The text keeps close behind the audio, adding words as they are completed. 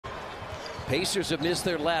Pacers have missed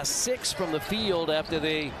their last 6 from the field after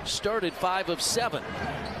they started 5 of 7.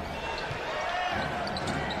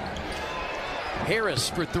 Harris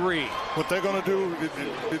for 3. What they're going to do,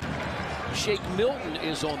 Shake Milton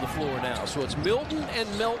is on the floor now, so it's Milton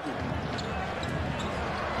and Melton.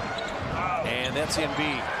 And that's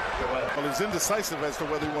Embiid. Well, he's indecisive as to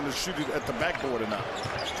whether he wants to shoot it at the backboard or not.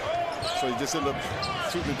 So he just ended up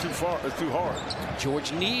shooting too far, too hard.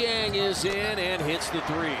 George Niang is in and hits the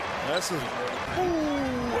 3. That's a. Ooh,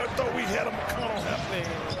 I thought we had a McConnell happening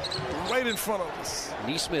right in front of us.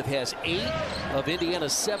 Nesmith has 8 of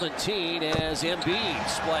Indiana's 17 as Embiid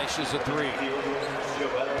splashes a 3.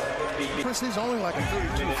 Chris, he's only like a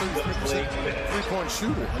 32-33% three-point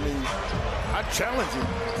shooter. I mean, I challenge him,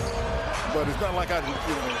 but it's not like I,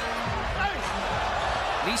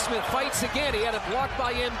 Nesmith fights again. He had it blocked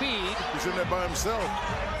by Embiid. He's in there by himself.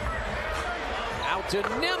 Out to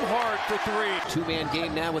Nembhard for 3. 2-man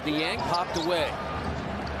game now with Niang popped away.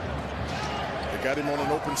 They got him on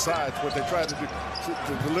an open side. What they tried to do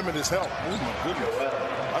to limit his help. Oh my goodness!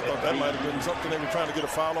 I thought that might have been something they were trying to get a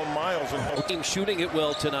foul on Miles. The team shooting it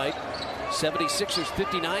well tonight. 76ers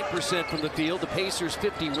 59% from the field. The Pacers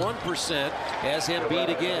 51% as Embiid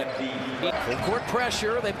again. Full court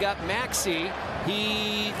pressure. They've got Maxey.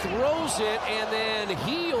 He throws it and then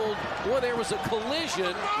Hield. Boy, there was a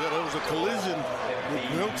collision. Yeah, there was a collision with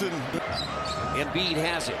Milton. Embiid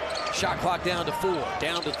has it. Shot clock down to 4.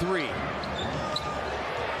 Down to 3.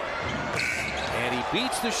 And he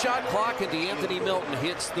beats the shot clock, and D'Anthony Melton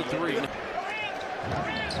hits the 3.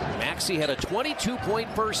 Maxey had a 22-point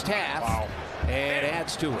first half. Wow. And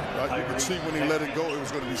adds to it. You could see when he let it go, it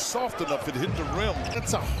was going to be soft enough. It hit the rim.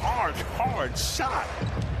 It's a hard, hard shot.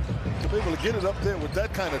 To be able to get it up there with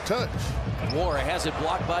that kind of touch. Moore has it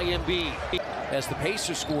blocked by Embiid as the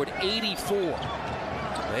Pacers scored 84.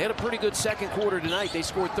 They had a pretty good second quarter tonight. They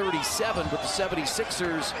scored 37, but the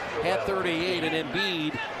 76ers had 38, and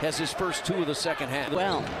Embiid has his first 2 of the second half.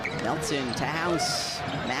 Well, Melton to House.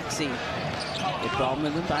 Maxey. Good ball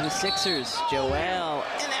movement by the Sixers. Joel,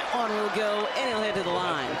 and that one will go, and he'll head to the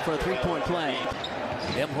line for a 3-point play.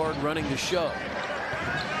 Nembhard running the show.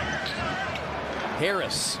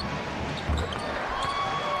 Harris.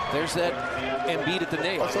 There's that Embiid at the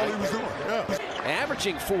nail. That's all he was doing, yeah.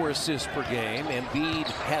 Averaging 4 assists per game. Embiid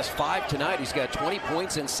has 5 tonight. He's got 20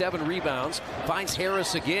 points and 7 rebounds. Finds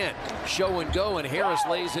Harris again. Show and go, and Harris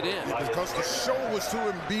lays it in. Yeah, because the show was to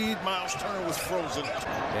Embiid, Miles Turner was frozen.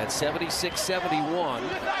 At 76-71,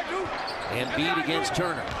 Embiid against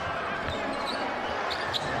Turner.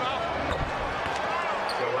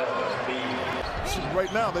 So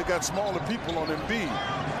right now, they got smaller people on Embiid.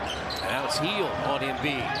 Now it's Hield on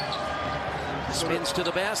Embiid. Spins to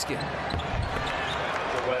the basket.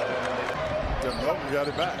 Melton got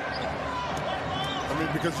it back. I mean,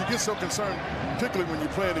 because you get so concerned, particularly when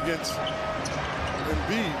you're playing against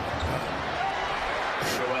Embiid.